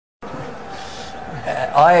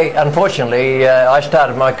Unfortunately, I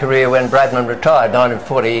started my career when Bradman retired,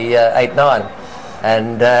 1948-9,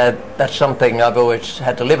 and that's something I've always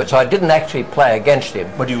had to live with. So I didn't actually play against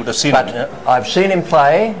him. But you would have seen him. Yeah? I've seen him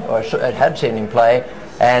play, or I had seen him play,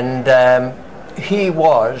 and he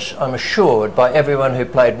was, I'm assured, by everyone who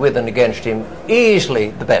played with and against him,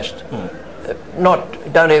 easily the best.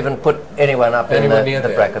 Don't even put anyone up in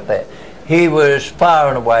the bracket there. He was far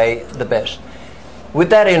and away the best. With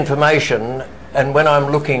that information, and when I'm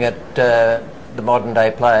looking at the modern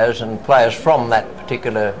day players and players from that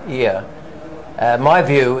particular year, my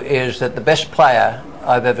view is that the best player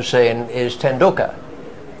I've ever seen is Tendulkar.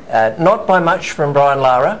 Not by much from Brian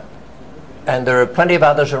Lara, and there are plenty of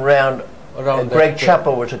others around. Greg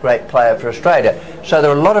Chappell was a great player for Australia. So there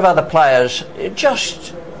are a lot of other players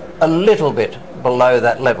just a little bit below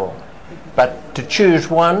that level. But to choose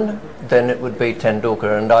one, then it would be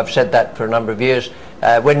Tendulkar, and I've said that for a number of years.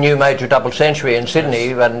 When you made your double century in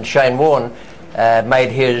Sydney and Shane Warne made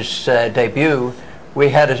his debut, we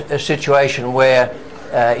had a situation where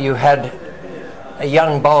you had a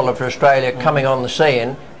young bowler for Australia coming on the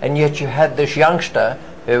scene, and yet you had this youngster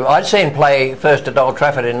who I'd seen play first at Old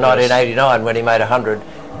Trafford in 1989 when he made 100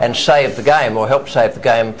 and saved the game, or helped save the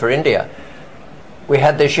game for India. We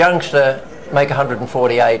had this youngster make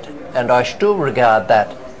 148, and I still regard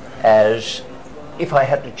that as, if I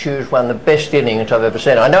had to choose one, the best innings I've ever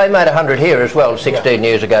seen. I know he made 100 here as well 16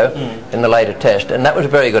 years ago in the later test, and that was a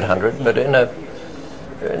very good 100, but in a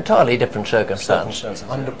entirely different circumstance.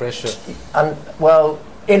 Under pressure. Well,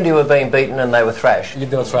 India were being beaten and they were thrashed.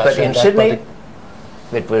 But in Sydney,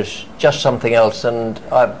 it was just something else, and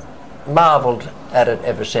I've marvelled at it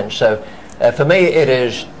ever since. So for me it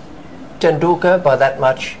is Tendulkar by that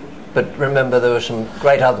much, but remember there were some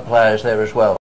great other players there as well.